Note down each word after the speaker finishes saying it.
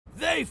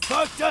They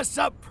fucked us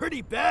up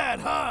pretty bad,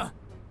 huh?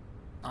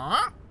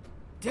 Huh?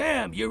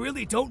 Damn, you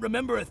really don't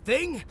remember a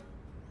thing?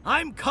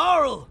 I'm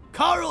Carl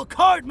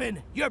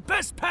Cardman, your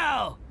best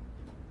pal!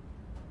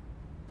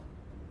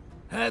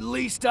 At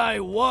least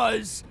I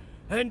was,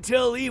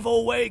 until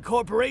Evil Way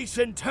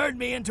Corporation turned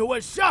me into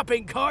a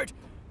shopping cart.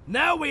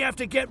 Now we have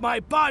to get my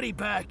body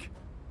back.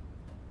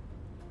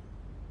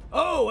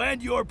 Oh,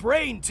 and your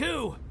brain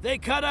too. They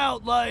cut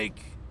out, like,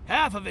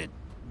 half of it.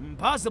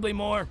 Possibly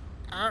more.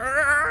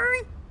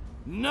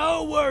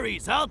 No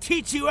worries, I'll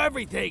teach you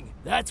everything.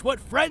 That's what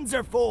friends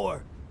are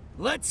for.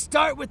 Let's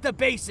start with the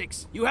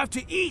basics. You have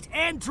to eat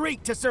and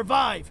drink to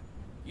survive.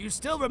 You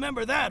still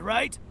remember that,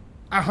 right?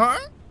 Uh-huh.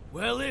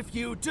 Well, if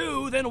you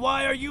do, then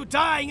why are you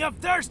dying of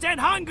thirst and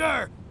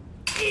hunger?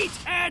 Eat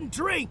and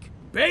drink.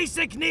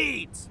 Basic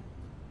needs.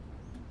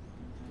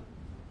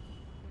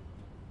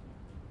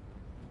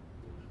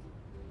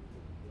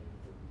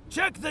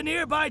 Check the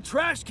nearby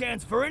trash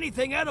cans for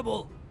anything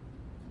edible.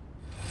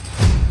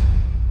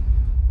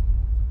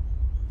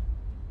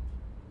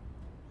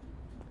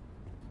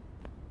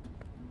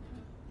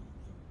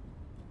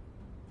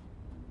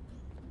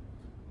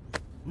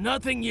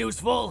 Nothing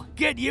useful.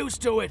 Get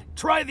used to it.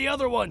 Try the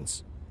other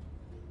ones.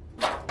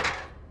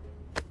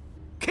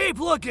 Keep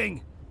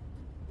looking.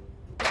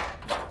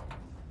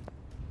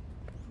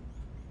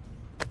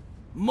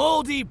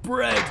 Moldy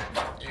bread.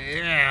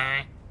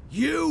 Yeah.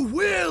 You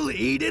will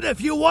eat it if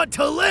you want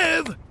to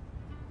live!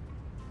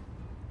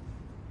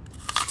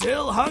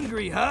 Still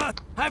hungry, huh?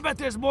 I bet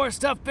there's more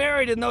stuff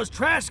buried in those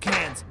trash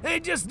cans.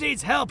 It just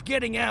needs help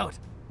getting out.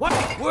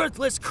 What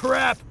worthless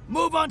crap!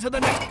 Move on to the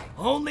next.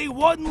 Only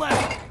one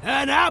left.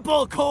 An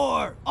apple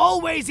core!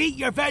 Always eat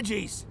your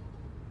veggies.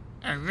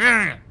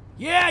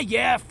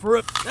 Yeah,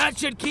 fruit. That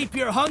should keep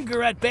your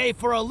hunger at bay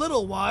for a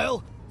little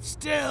while.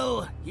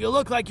 Still, you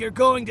look like you're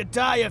going to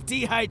die of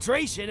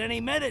dehydration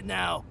any minute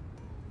now.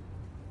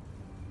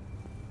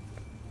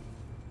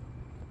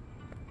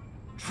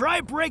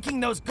 Try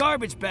breaking those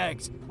garbage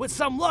bags. With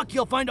some luck,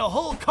 you'll find a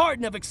whole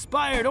carton of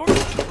expired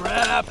orange.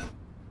 Crap.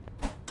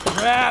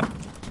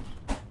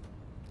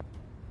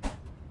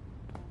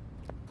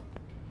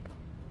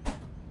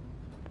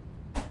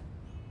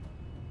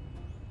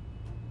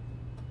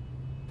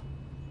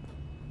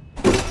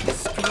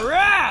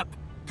 Scrap!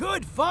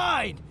 Good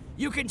find.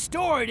 You can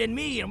store it in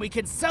me and we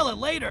can sell it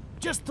later.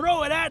 Just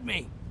throw it at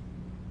me.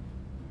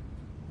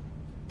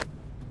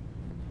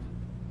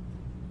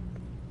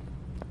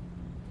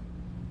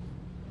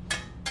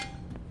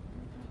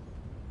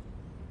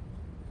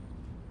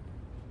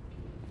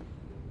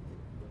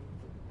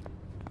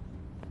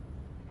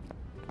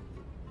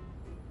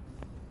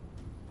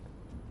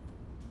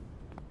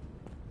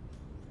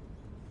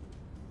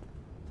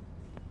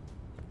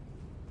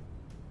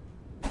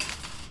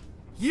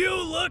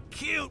 You look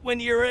cute when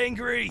you're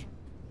angry.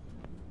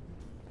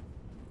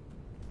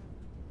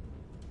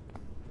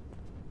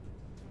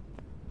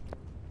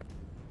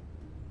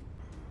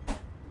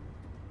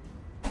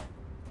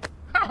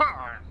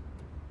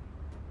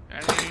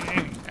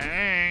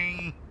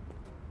 Hey.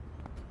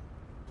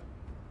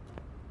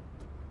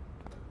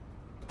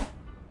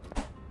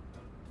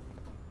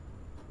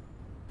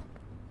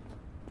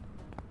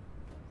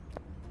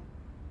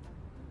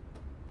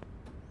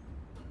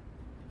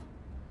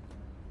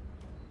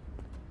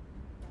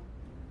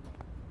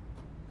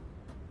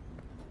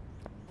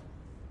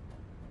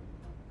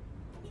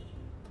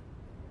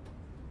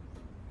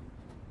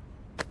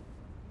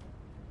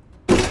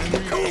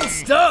 Cool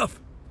stuff!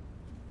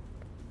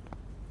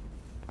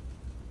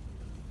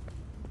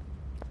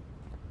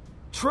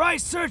 Try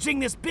searching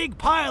this big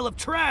pile of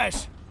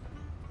trash!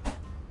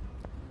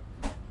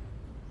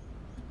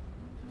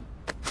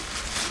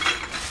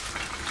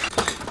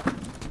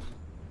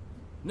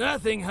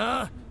 Nothing,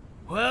 huh?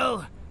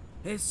 Well,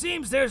 it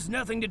seems there's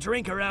nothing to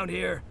drink around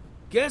here.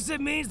 Guess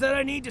it means that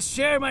I need to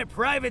share my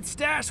private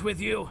stash with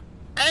you.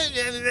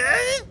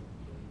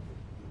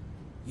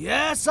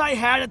 Yes, I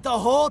had it the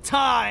whole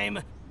time.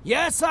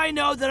 Yes, I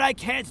know that I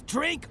can't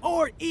drink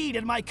or eat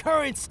in my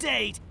current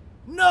state.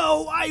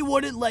 No, I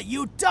wouldn't let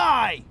you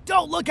die.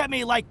 Don't look at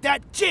me like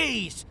that.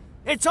 Jeez.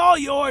 It's all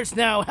yours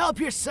now. Help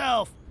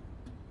yourself.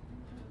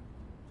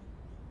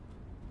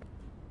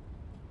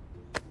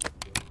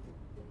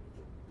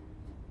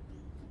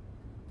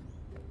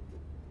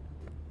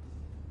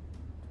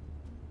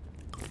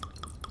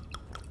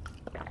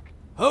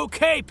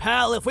 Okay,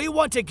 pal, if we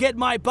want to get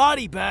my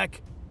body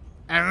back,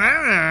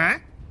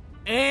 and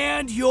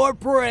your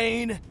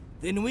brain,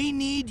 then we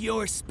need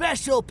your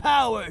special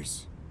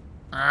powers.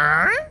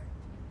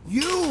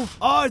 You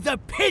are the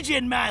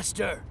Pigeon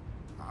Master.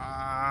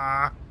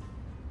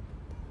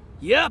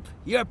 Yep,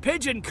 your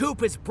pigeon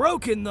coop is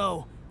broken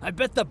though. I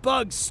bet the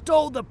bugs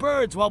stole the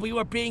birds while we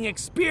were being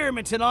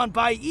experimented on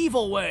by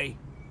Evil Way.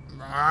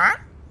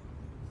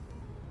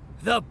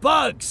 The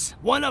Bugs,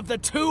 one of the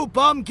two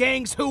bum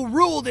gangs who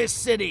rule this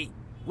city.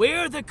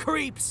 We're the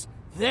creeps,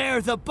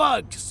 they're the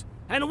bugs.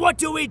 And what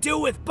do we do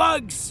with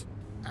bugs?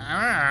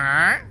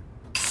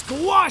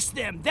 Squash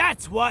them,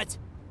 that's what!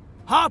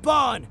 Hop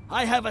on!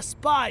 I have a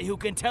spy who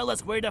can tell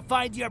us where to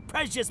find your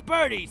precious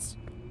birdies!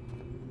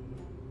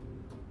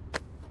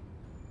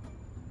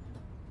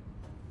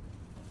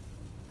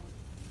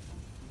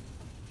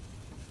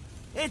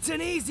 It's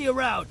an easy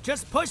route.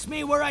 Just push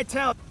me where I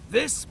tell.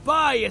 This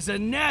spy is a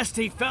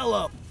nasty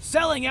fellow,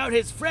 selling out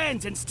his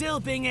friends and still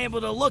being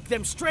able to look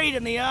them straight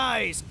in the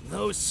eyes.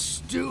 Those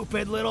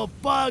stupid little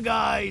bug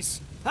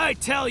eyes. I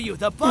tell you,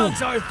 the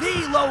bugs are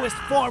the lowest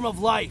form of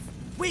life.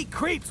 We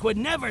creeps would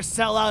never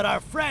sell out our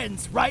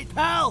friends, right,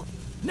 pal?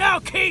 Now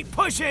keep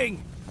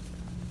pushing!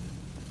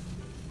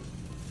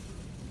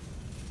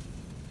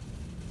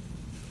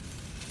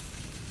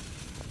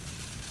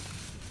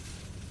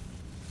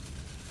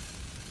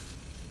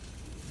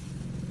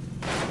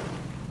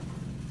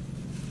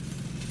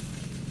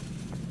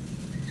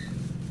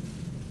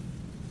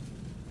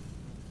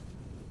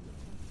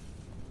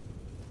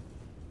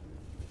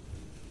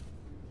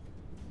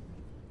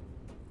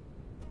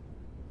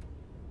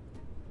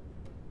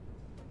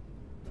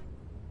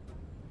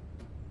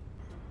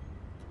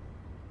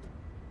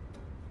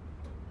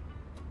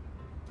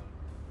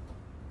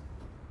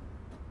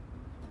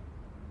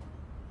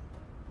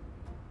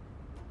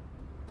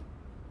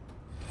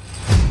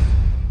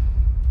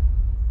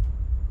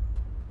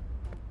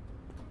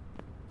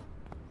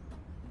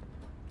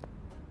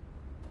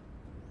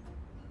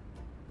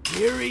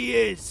 Here he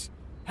is.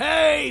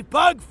 Hey,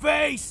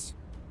 Bugface!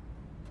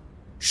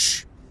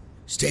 Shh!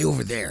 Stay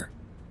over there.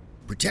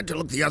 Pretend to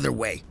look the other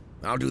way.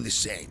 I'll do the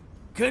same.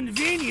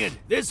 Convenient.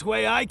 This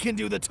way I can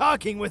do the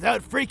talking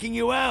without freaking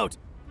you out.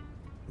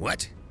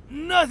 What?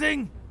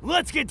 Nothing.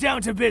 Let's get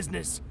down to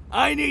business.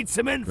 I need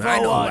some info I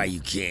know on... why you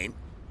came.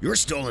 Your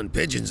stolen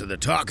pigeons are the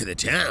talk of the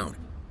town.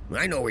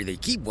 I know where they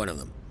keep one of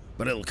them,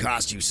 but it'll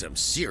cost you some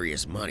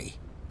serious money.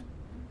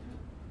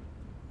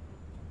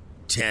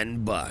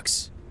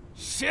 $10.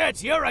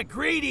 Shit, you're a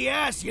greedy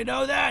ass, you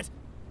know that?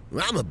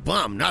 I'm a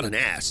bum, not an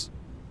ass.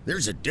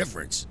 There's a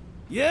difference.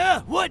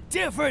 Yeah? What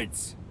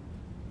difference?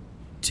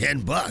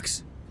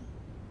 $10.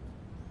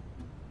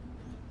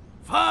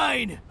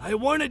 Fine. I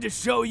wanted to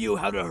show you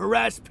how to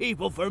harass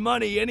people for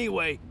money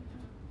anyway.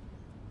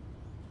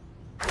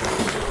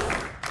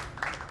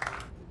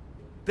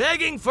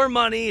 Begging for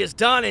money is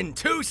done in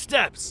 2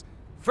 steps.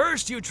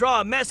 First, you draw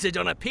a message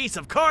on a piece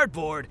of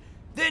cardboard,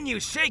 then you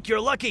shake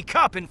your lucky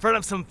cup in front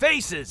of some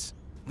faces.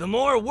 The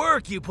more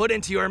work you put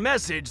into your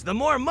message, the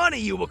more money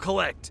you will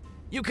collect.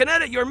 You can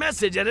edit your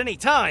message at any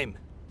time.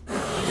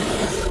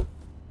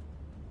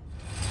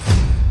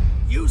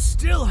 You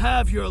still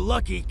have your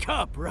lucky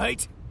cup,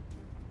 right?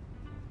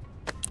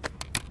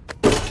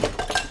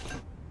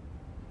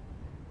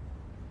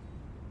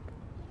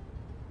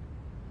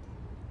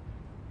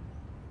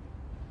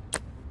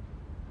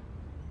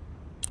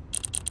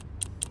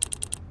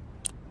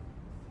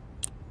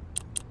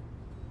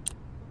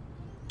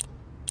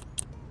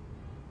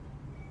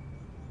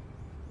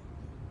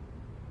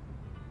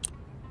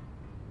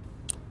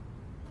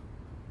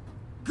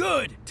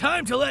 Good!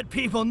 Time to let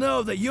people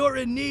know that you're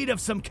in need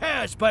of some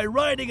cash by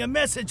writing a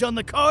message on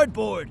the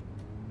cardboard.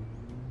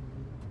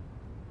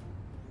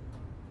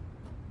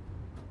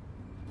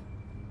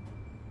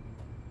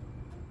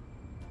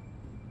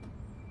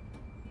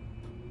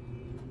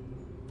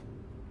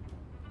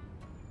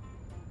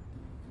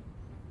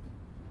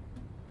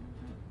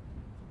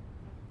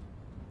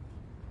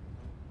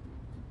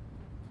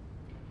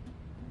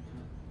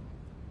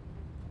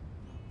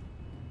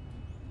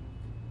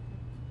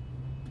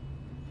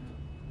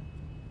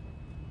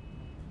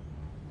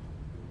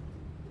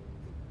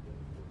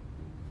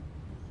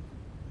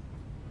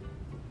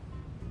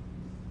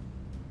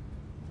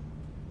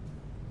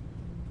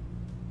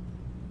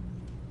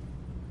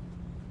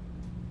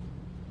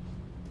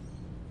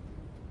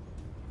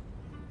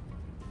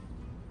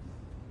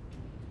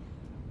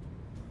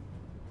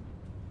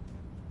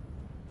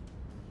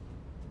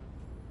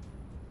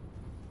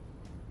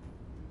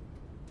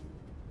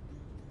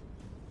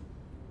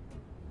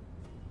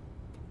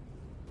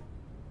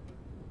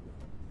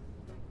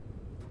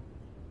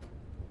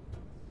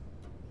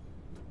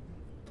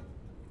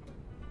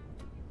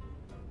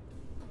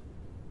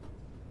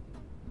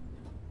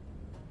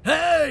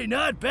 Hey,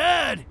 not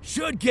bad.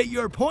 Should get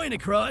your point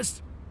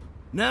across.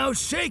 Now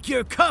shake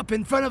your cup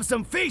in front of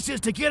some faces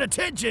to get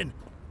attention.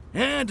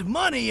 And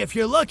money if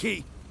you're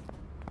lucky.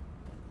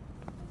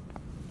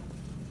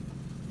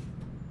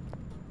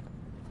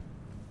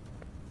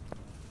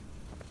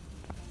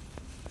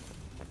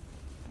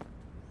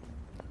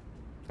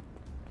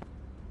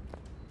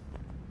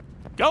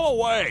 Go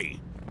away!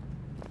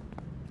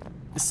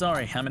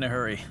 Sorry, I'm in a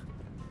hurry.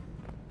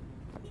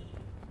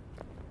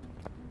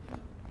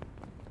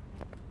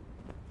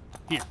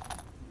 Here.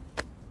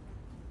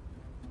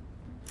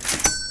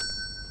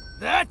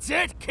 That's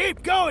it!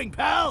 Keep going,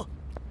 pal!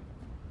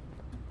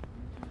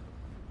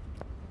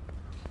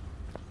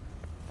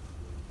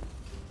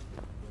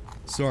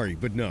 Sorry,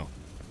 but no.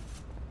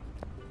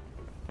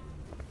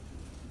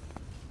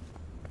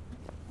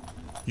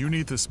 You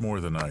need this more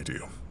than I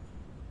do.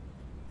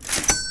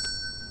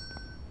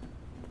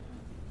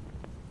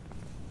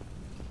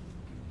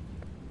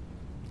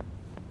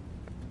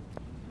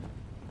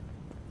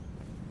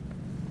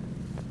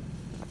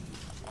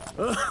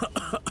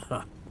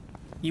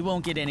 You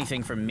won't get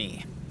anything from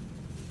me.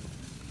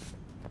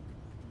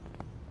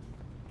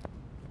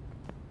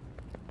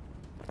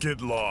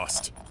 Get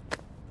lost.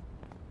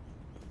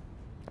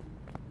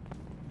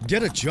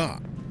 Get a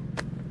job.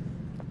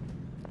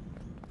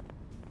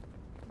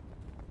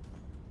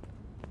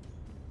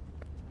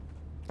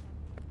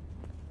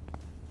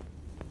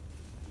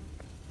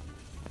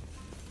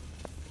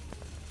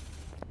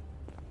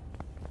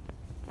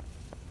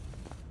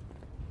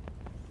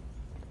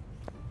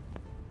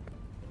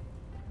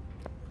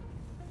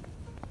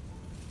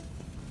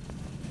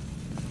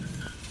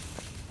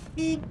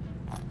 Here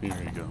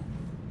you go.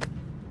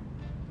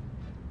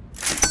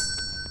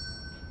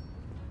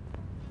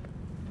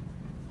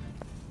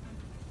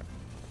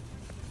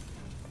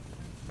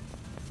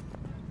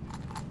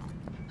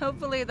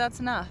 Hopefully that's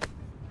enough.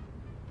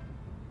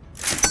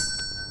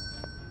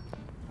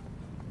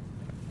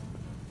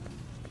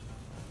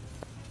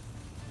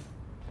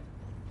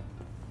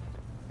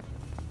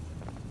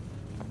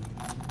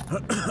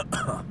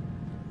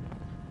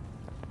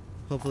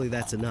 Hopefully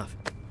that's enough.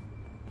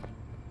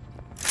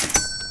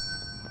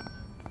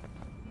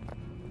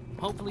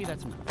 Hopefully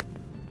that's enough.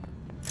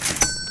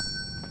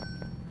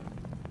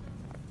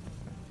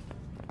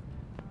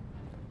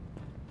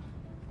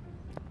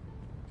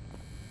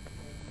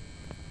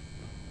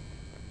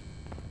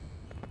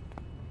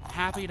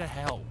 Happy to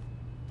help.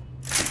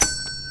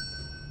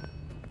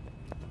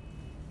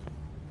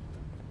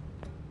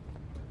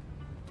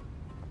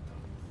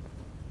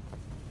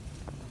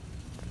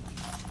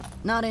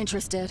 Not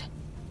interested.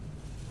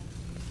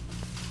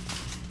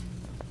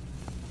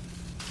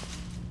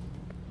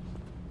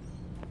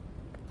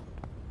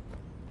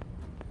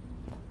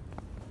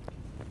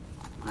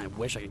 I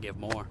wish I could give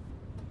more.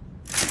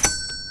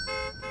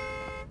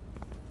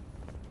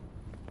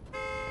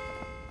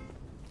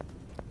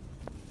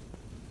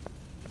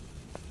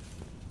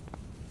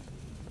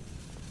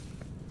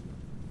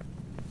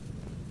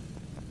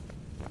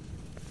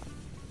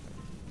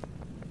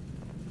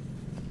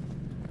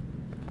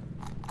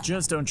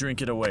 Just don't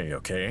drink it away,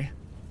 okay?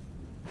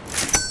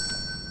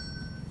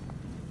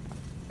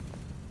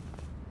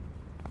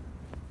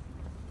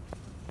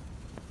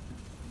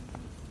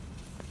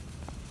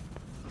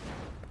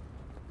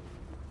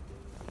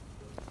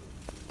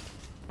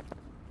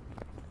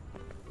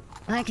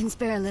 I can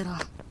spare a little.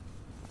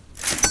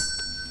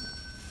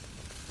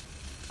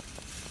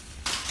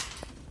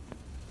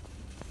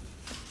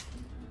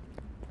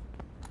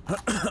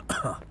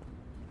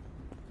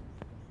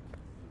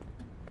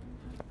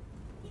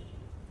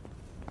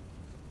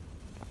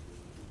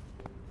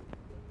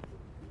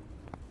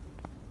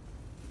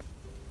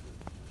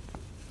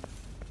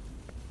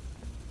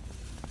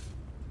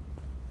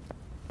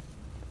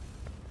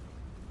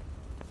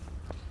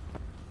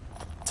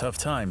 Tough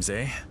times,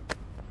 eh?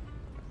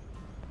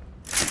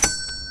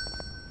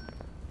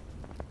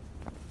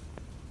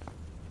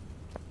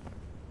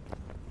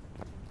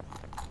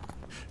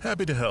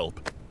 Happy to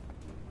help.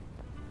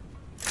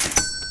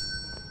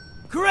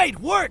 Great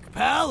work,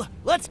 pal!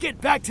 Let's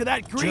get back to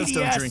that Just greedy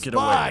don't ass drink it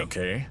spy. away,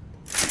 okay?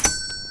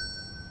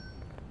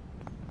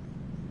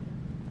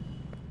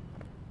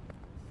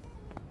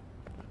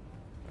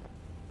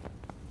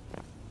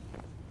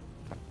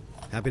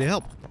 Happy to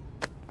help.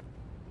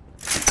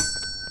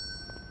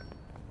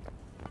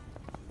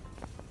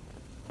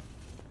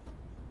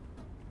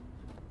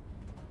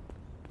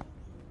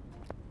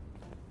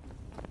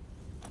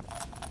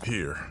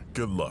 Here,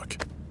 good luck.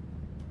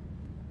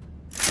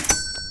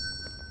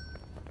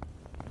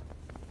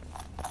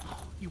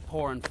 You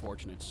poor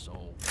unfortunate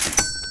soul.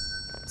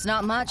 It's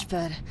not much,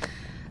 but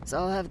it's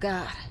all I've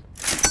got.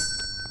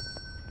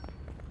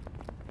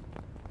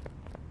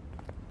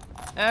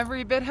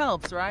 Every bit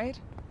helps, right?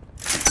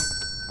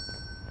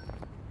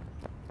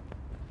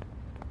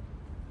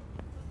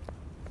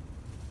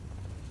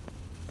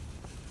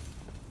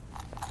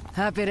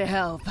 Happy to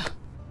help.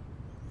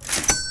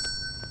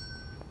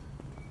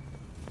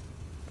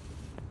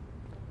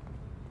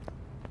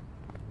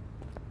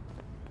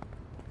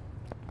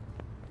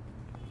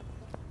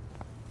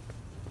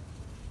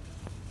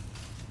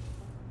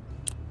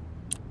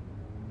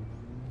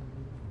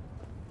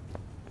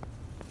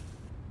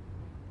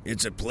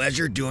 It's a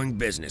pleasure doing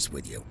business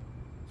with you.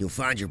 You'll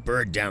find your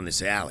bird down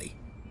this alley.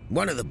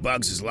 One of the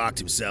bugs has locked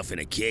himself in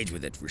a cage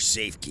with it for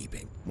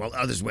safekeeping, while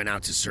others went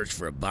out to search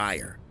for a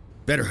buyer.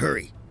 Better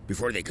hurry,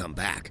 before they come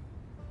back.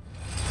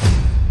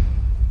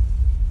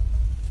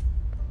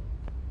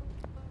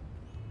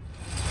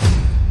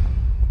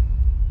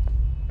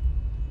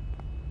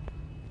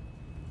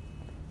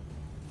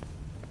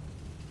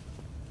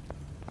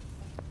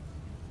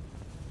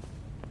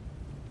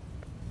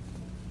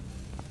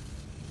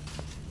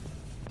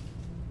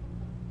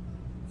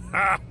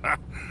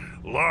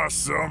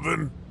 Lost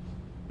something?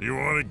 You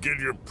want to get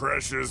your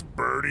precious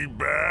birdie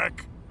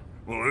back?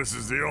 Well, this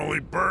is the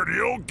only bird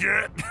you'll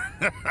get.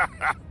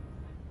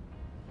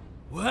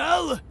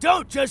 Well,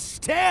 don't just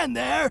stand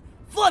there!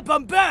 Flip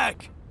him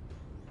back!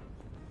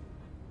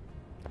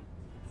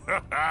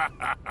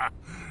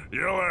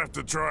 You'll have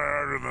to try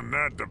harder than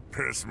that to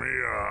piss me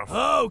off.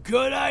 Oh,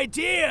 good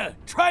idea!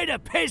 Try to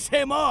piss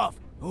him off!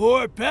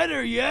 Or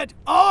better yet,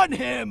 on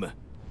him!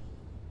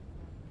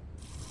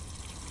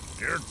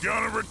 You're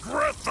gonna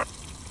regret that.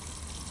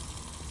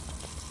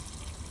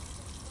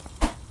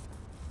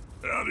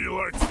 How do you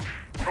like...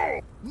 Oh,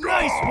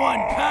 Nice one,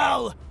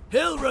 pal!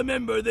 He'll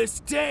remember this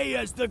day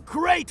as the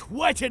Great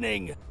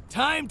Wettening!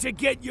 Time to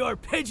get your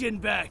pigeon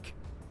back!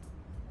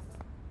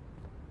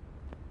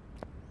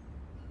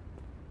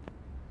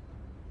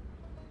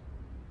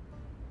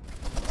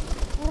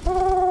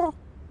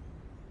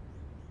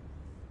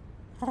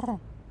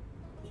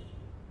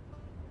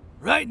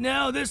 Right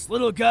now, this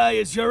little guy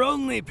is your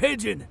only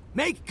pigeon.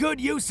 Make good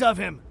use of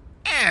him.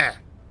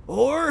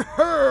 Or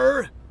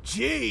her.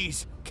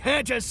 Jeez,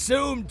 can't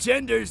assume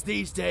genders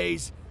these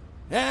days.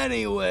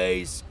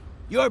 Anyways,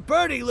 your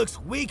birdie looks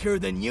weaker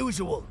than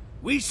usual.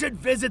 We should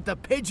visit the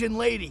pigeon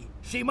lady.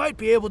 She might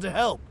be able to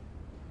help.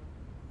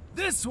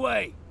 This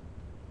way.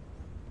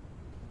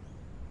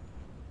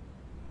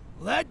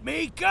 Let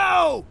me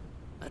go!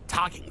 A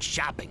talking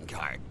shopping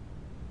cart.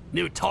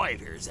 New toy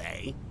of yours,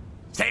 eh?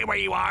 Stay where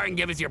you are and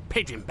give us your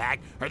pigeon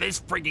back, or this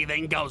freaky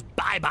thing goes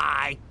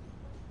bye-bye.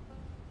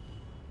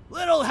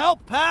 Little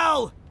help,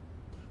 pal!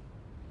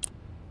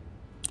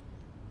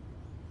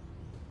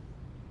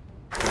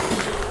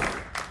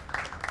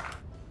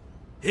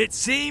 It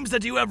seems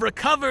that you have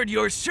recovered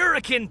your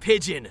shuriken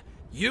pigeon.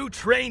 You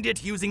trained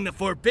it using the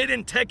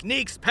forbidden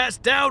techniques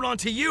passed down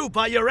onto you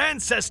by your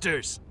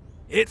ancestors.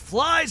 It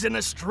flies in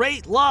a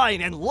straight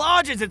line and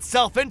lodges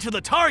itself into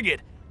the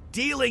target,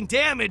 dealing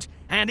damage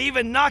and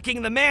even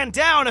knocking the man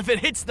down if it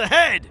hits the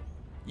head.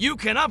 You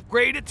can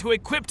upgrade it to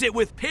equip it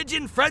with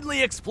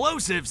pigeon-friendly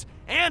explosives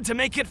and to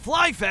make it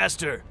fly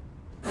faster.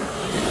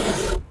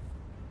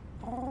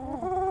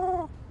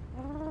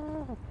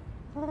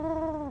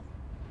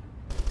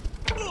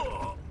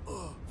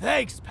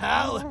 Thanks,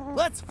 pal.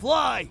 Let's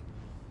fly.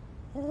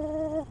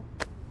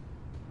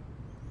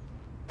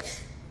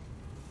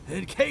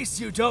 In case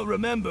you don't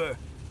remember,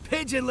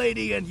 Pigeon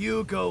Lady and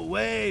you go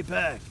way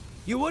back.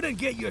 You wouldn't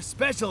get your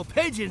special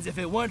pigeons if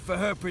it weren't for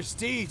her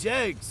prestige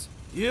eggs.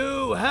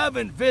 You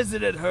haven't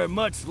visited her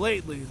much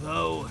lately,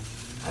 though.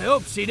 I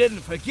hope she didn't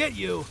forget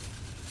you.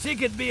 She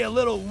can be a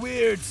little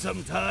weird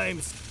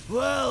sometimes.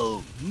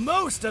 Well,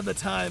 most of the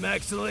time,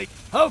 actually.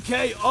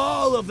 Okay,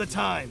 all of the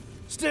time.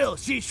 Still,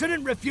 she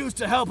shouldn't refuse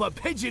to help a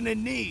pigeon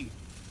in need.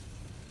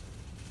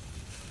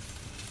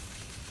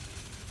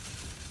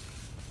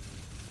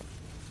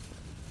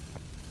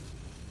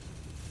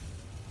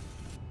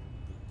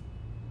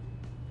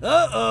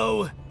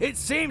 Uh-oh! It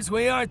seems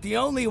we aren't the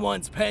only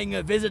ones paying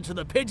a visit to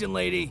the Pigeon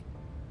Lady.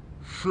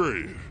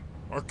 Shit,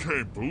 I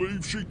can't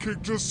believe she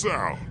kicked us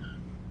out.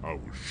 I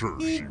was sure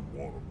she'd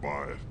want to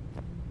buy it.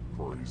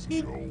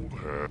 Crazy old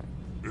hat.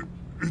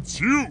 It's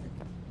you!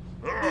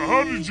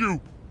 How did you...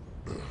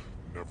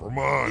 never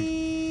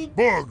mind.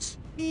 Bugs,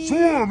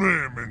 swarm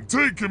him and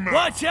take him out!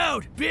 Watch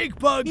out! Big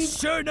bugs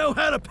sure know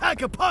how to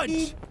pack a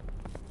punch!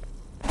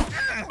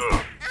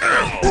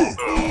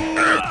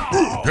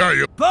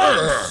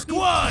 Bugs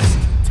squashed!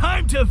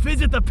 Time to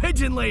visit the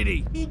Pigeon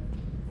Lady!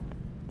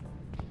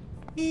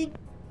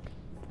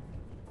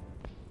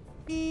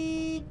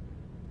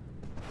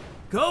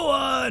 Go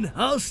on!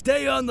 I'll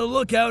stay on the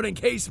lookout in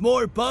case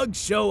more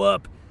bugs show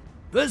up.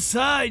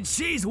 Besides,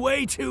 she's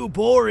way too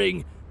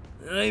boring.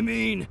 I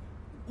mean,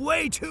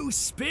 way too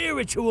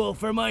spiritual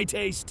for my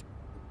taste.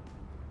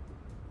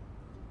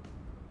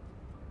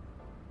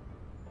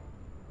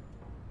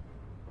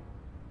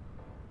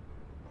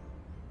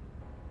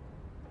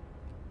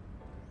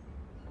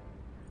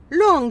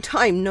 Long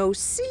time no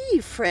see,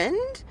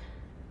 friend.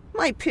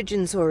 My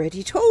pigeons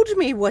already told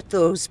me what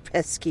those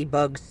pesky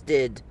bugs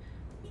did.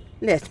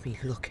 Let me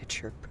look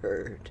at your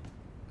bird.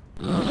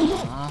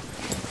 Oh,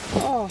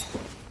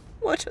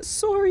 what a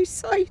sorry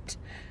sight.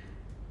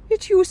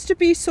 It used to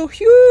be so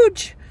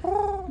huge.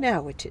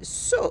 Now it is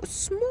so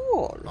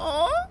small.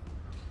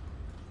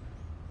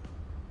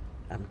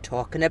 I'm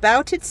talking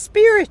about its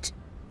spirit.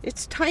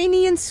 It's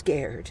tiny and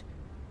scared.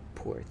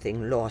 Poor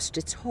thing lost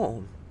its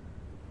home.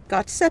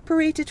 Got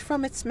separated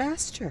from its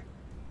master.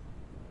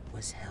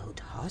 Was held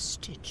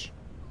hostage.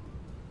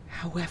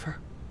 However,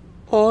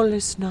 all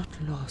is not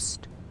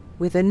lost.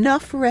 With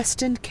enough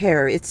rest and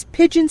care, its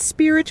pigeon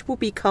spirit will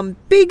become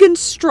big and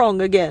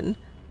strong again.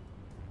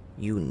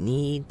 You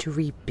need to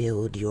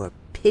rebuild your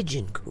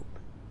pigeon coop.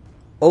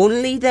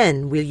 Only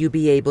then will you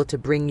be able to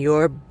bring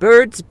your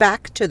birds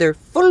back to their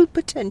full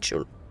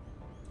potential.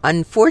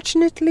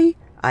 Unfortunately,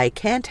 I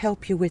can't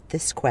help you with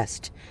this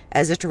quest,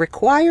 as it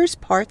requires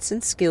parts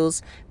and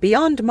skills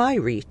beyond my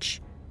reach.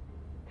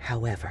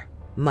 However,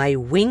 my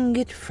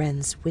winged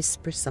friends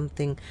whisper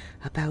something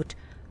about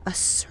a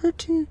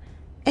certain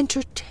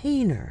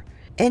entertainer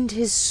and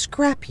his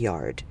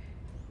scrapyard.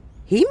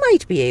 He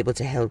might be able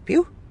to help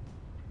you.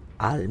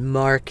 I'll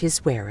mark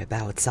his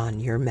whereabouts on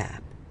your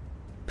map.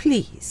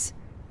 Please,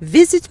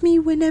 visit me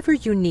whenever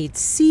you need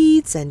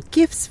seeds and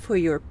gifts for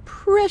your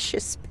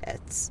precious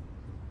pets.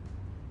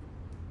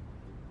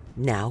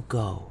 Now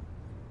go.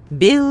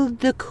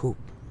 Build the coop.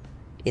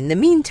 In the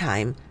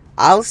meantime,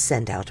 I'll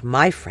send out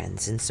my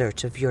friends in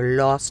search of your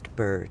lost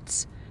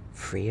birds,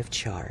 free of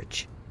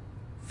charge,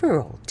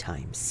 for old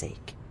time's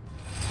sake.